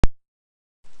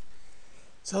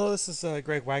So hello, this is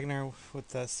Greg Wagner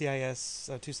with CIS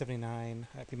 279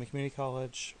 at Pima Community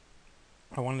College.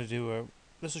 I wanted to do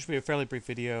this should be a fairly brief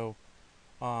video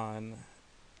on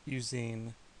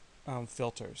using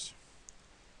filters.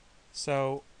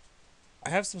 So I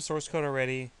have some source code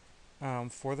already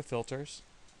for the filters,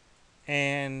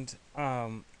 and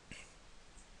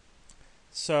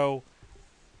so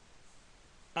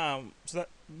so that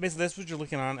basically that's what you're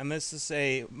looking on, and this is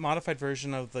a modified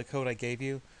version of the code I gave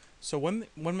you. So one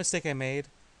mistake I made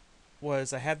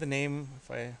was I had the name.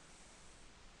 If I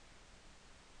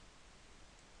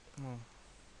oh,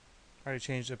 I already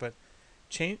changed it, but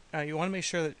change. You want to make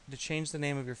sure that to change the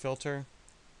name of your filter.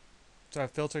 So a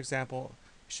filter example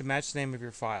should match the name of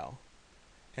your file.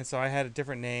 And so I had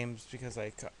different names because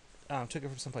I took it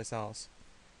from someplace else.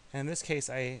 And in this case,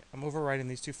 I'm overriding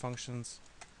these two functions,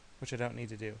 which I don't need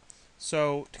to do.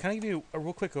 So to kind of give you a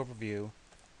real quick overview,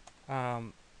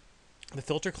 um, the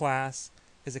filter class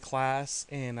is a class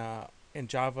in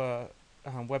Java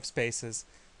web spaces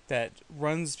that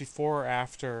runs before or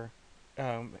after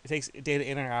it takes data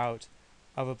in or out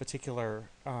of a particular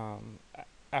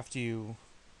after you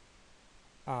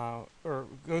or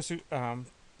goes through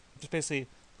just basically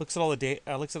looks at all the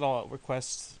data looks at all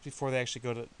requests before they actually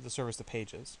go to the service the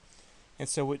pages. And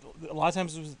so a lot of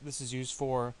times this is used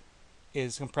for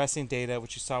is compressing data,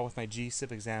 which you saw with my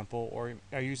gzip example, or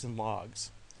are using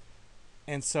logs.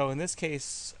 And so in this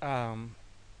case, I'm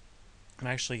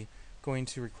actually going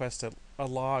to request a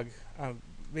log.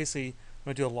 Basically, I'm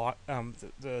going to do a log.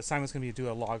 The assignment's going to be to do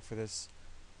a log for this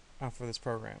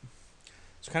program.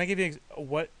 So kind of give you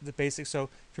what the basics. So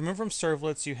if you remember from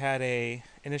servlets, you had a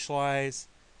initialize,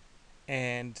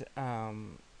 and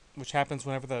which happens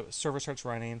whenever the server starts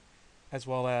running, as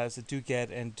well as a do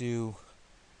get and do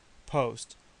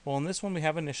post. Well, in this one we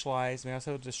have initialize. And we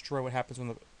also destroy what happens when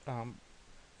the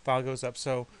file goes up.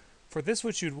 So for this,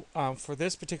 for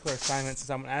this particular assignment, since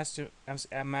I'm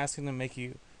asking to make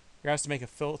you're asked to make a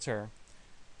filter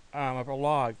of a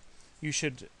log. You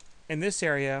should, in this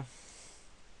area,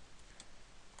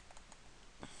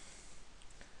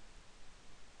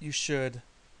 you should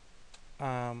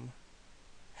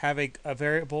have a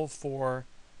variable for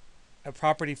a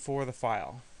property for the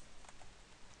file.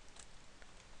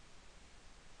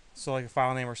 So like a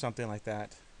file name or something like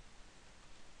that.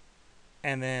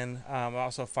 And then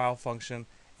also a file function.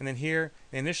 And then here,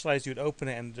 the initialize, you would open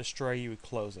it, and the destroy, you would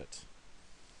close it.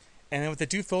 And then what the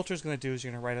do filter is going to do is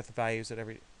you're going to write out the values at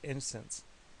every instance.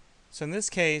 So in this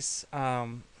case,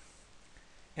 and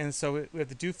so we have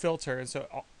the do filter, and so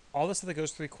all this stuff that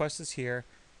goes through requests is here,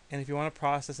 and if you want to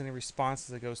process any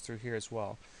responses, it goes through here as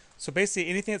well. So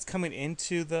basically, anything that's coming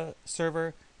into the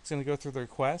server is going to go through the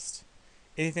request.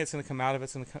 Anything that's going to come out of it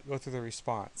is going to go through the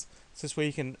response. So this way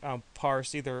you can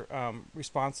parse either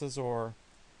responses or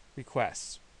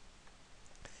requests.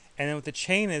 And then what the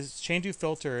chain do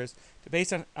filter is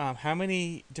based on how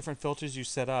many different filters you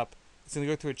set up. It's going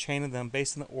to go through a chain of them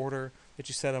based on the order that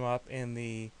you set them up in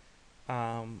the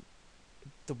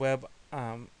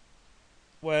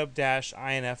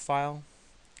web-inf file.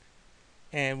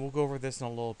 And we'll go over this in a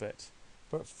little bit.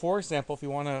 But for example, if you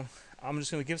want to, I'm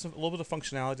just going to give a little bit of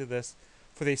functionality to this.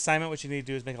 For the assignment, what you need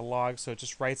to do is make a log, so it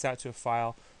just writes out to a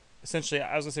file. Essentially,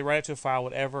 I was going to say write it to a file,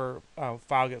 whatever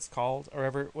file gets called,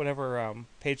 or whatever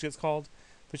page gets called.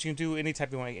 But you can do any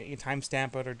type you want. You can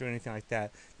timestamp it or do anything like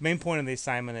that. The main point of the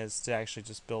assignment is to actually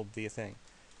just build the thing.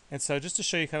 And so just to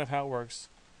show you kind of how it works,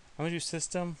 I'm going to do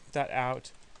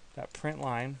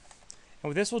system.out.println. And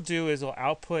what this will do is it'll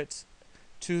output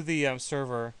to the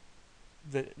server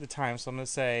the time. So I'm going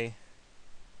to say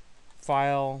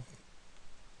file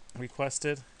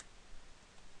requested,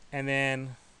 and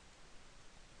then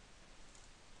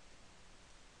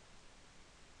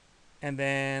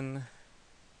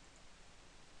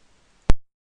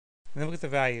look at the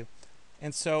value.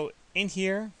 And so in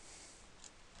here,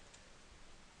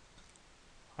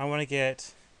 I want to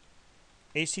get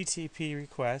HTTP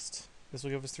request. This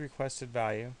will give us the requested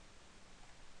value,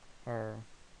 or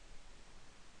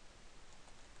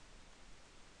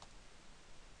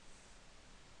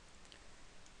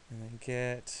and then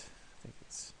get, I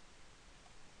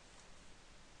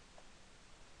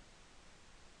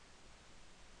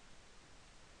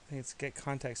think it's get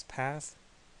context path.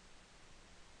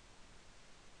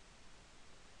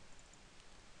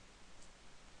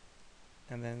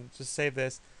 And then just save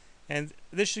this. And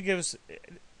this should give us,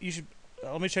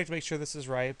 let me check to make sure this is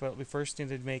right, but we first need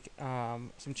to make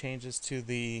some changes to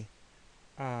the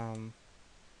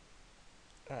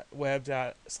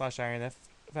web./inf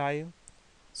value.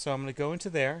 So I'm going to go into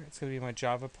there. It's going to be my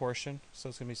Java portion. So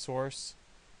it's going to be source,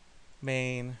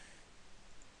 main,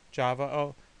 Java.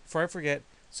 Oh, before I forget,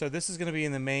 So this is going to be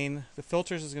in the main. The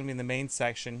filters is going to be in the main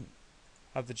section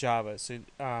of the Java. So,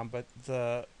 but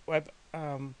the web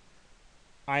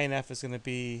INF is going to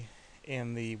be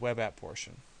in the web app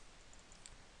portion.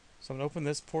 So I'm going to open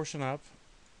this portion up.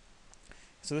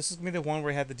 So this is going to be the one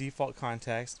where I had the default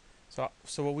context. So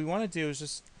what we want to do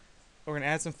is we're going to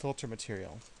add some filter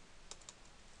material.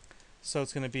 So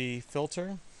it's going to be filter.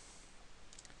 And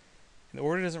the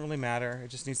order doesn't really matter. It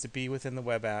just needs to be within the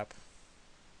web app.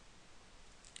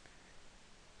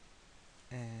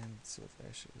 And let's see what the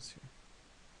issue is here.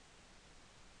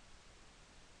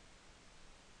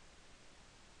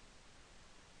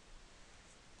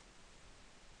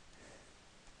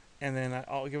 And then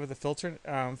I'll give it the filter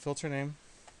name.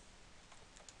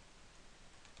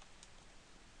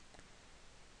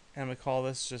 And I'm going to call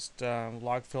this just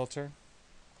log filter.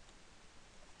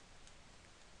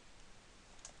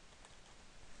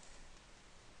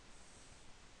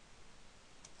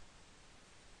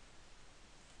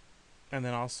 And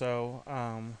then also,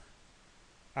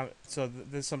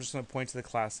 this I'm just going to point to the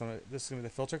class. This is going to be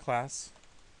the filter class.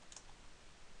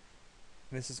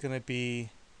 And this is going to be,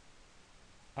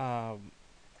 so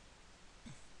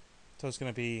it's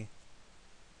going to be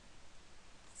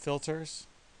filters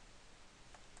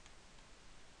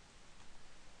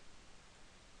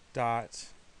dot,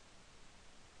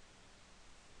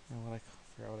 I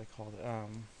forgot what I called it,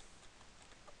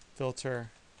 filter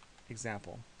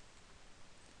example.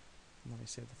 Let me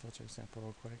save the filter example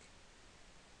real quick.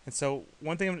 And so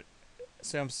one thing,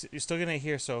 you're still going to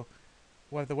hear, so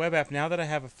with the web app, now that I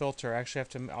have a filter, I actually have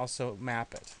to also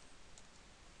map it.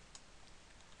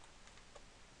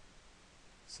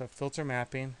 So filter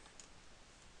mapping.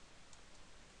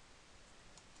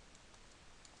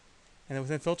 And then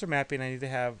within filter mapping, I need to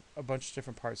have a bunch of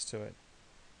different parts to it.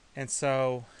 And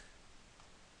so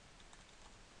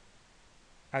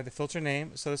I have the filter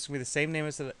name, so this will be the same name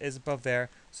as it is above there.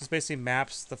 So this basically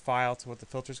maps the file to what the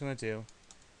filter is going to do.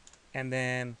 And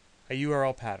then a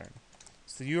URL pattern.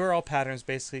 So the URL pattern is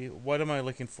basically what am I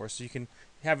looking for. So you can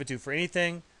have it do for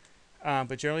anything,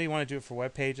 but generally you want to do it for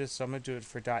web pages. So I'm going to do it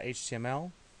for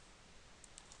 .html.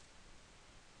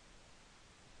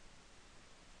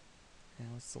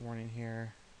 And what's the warning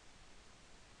here?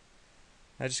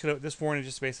 This warning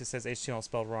just basically says HTML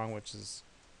spelled wrong, which is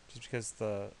just because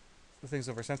the thing's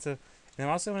oversensitive. And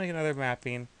I'm also going to get another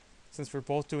mapping, since we're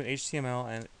both doing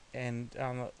HTML and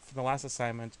from the last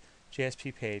assignment,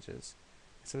 JSP pages.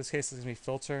 So this case is going to be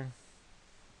filter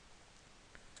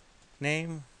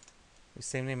name, the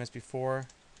same name as before,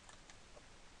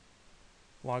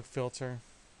 log filter,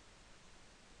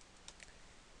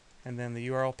 and then the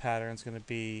URL pattern is going to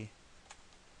be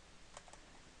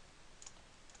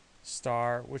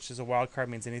star, which is a wildcard,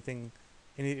 means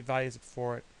any values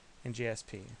before it in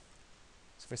JSP.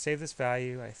 So if I save this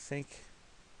value, I think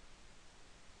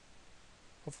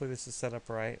hopefully this is set up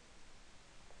right.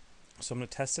 So I'm going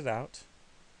to test it out.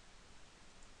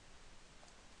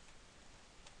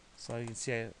 So you can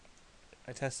see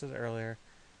I tested it earlier.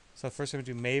 So first I'm going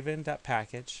to do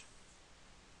maven.package.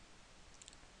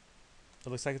 It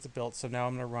looks like it's built, so now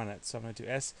I'm going to run it. So I'm going to do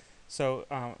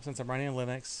since I'm running in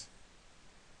Linux,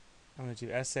 I'm going to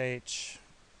do sh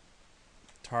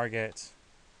target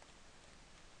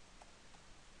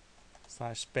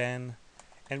 /bin.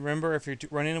 And remember, if you're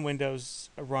running in Windows,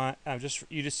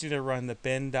 you just need to run the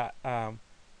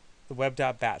the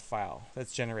web.bat file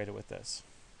that's generated with this.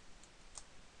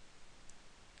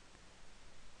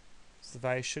 So the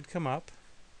value should come up.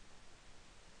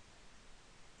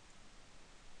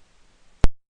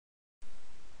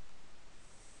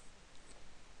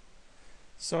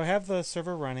 So I have the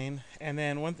server running, and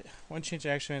then one change I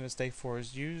actually made a mistake for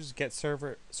is use get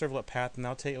servlet path, and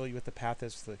that'll tell you what the path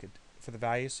is for the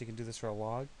value, so you can do this for a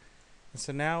log. And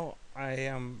so now I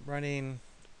am running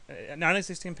a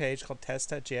 916 page called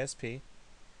test.jsp.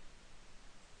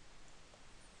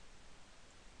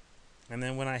 And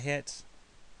then when I hit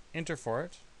enter for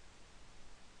it,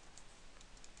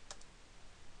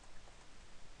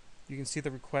 you can see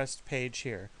the request page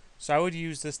here. So I would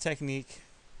use this technique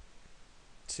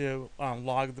to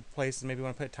log the place, and maybe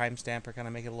want to put a timestamp or kind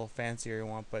of make it a little fancier you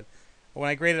want. But when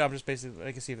I grade it, I'm just basically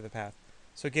I can see the path.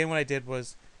 So again, what I did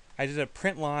was I did a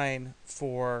print line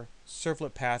for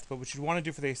servlet path, but what you'd want to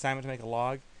do for the assignment to make a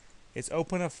log is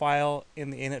open a file in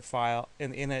the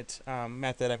init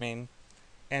method,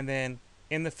 and then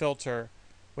in the filter,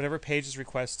 whatever page is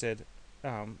requested,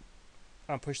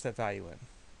 push that value in.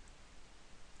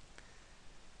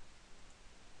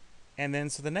 And then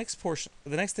so the next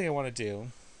thing I want to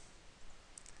do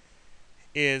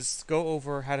is go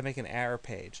over how to make an error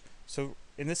page. So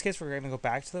in this case, we're going to go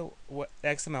back to the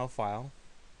XML file,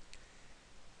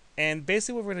 And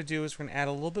basically what we're going to do is we're going to add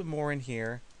a little bit more in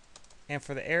here. And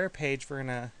for the error page, we're going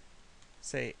to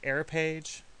say error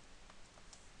page.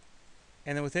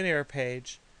 And then within error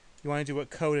page, you want to do what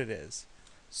code it is.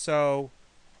 So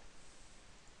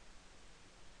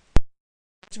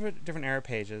different error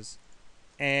pages,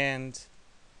 and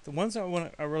the ones that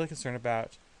I'm really concerned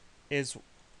about is,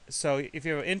 so if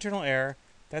you have an internal error,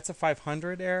 that's a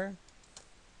 500 error,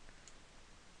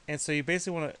 and so you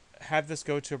basically want to have this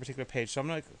go to a particular page. So I'm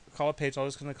going to call a page, I'm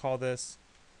just going to call this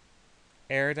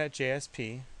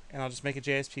error.jsp, and I'll just make a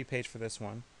JSP page for this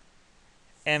one.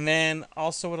 And then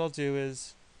also what I'll do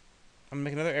is I'm going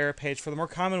to make another error page for the more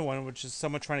common one, which is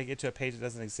someone trying to get to a page that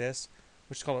doesn't exist,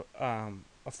 which is called a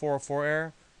 404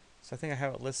 error. So I think I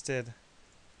have it listed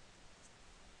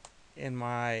in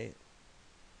my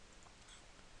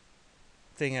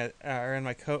thing, or in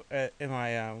my code, in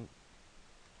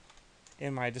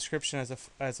my description as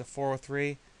a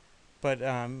 403. But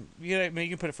you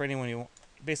can put it for anyone you want,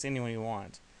 basically anyone you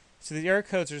want. So the error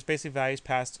codes are just basically values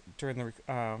passed during the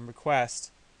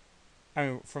request.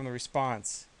 From the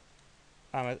response,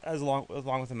 along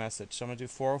with the message. So I'm gonna do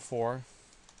 404.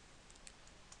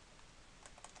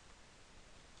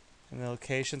 And the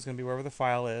location is going to be wherever the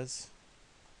file is.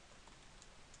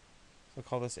 So I'll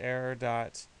call this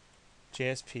error.jsp.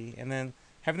 And then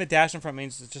having the dash in front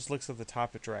means it just looks at the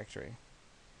top of directory.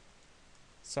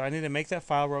 So I need to make that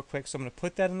file real quick. So I'm going to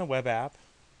put that in the web app.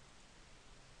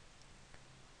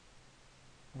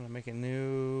 I'm going to make a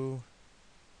new...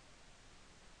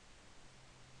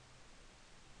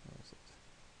 Where is it?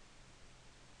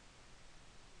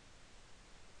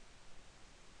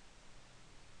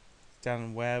 Down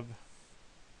in web,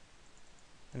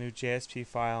 a new JSP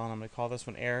file, and I'm going to call this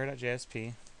one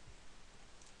error.jsp.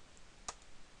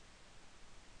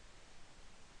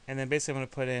 And then basically I'm going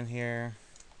to put in here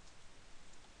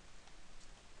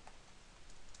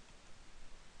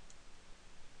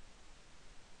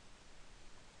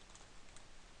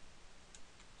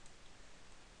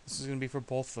this is going to be for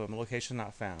both of them, location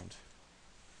not found.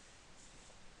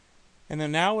 And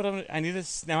then now what I need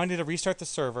to restart the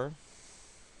server.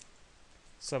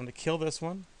 So I'm going to kill this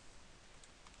one,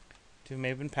 do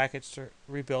Maven package to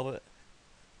rebuild it,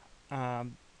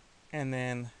 and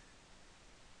then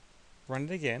run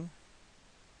it again.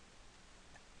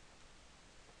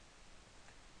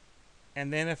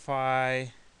 And then if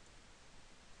I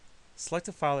select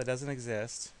a file that doesn't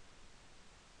exist,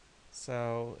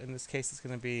 so in this case it's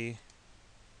going to be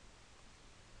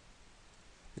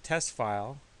the test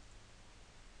file,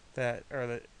 or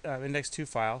the index2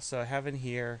 file. So I have in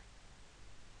here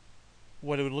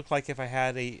what it would look like if I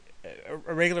had a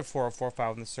regular 404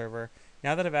 file in the server.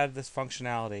 Now that I've added this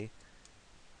functionality,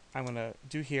 I'm going to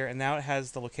do here, and now it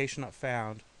has the location not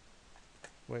found,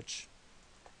 which,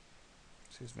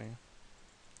 excuse me,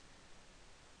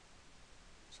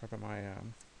 sorry about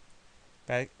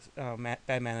my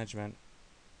bad management,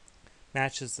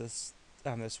 matches this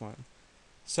this one.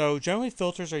 So generally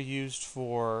filters are used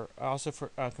for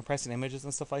compressing images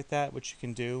and stuff like that, which you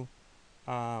can do,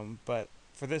 but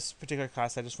for this particular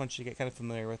class, I just want you to get kind of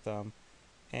familiar with them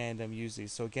and use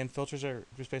these. So again, filters are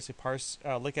just basically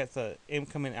look at the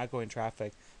incoming and outgoing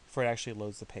traffic before it actually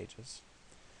loads the pages.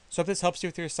 So if this helps you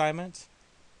with your assignment,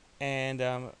 and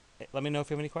let me know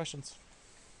if you have any questions.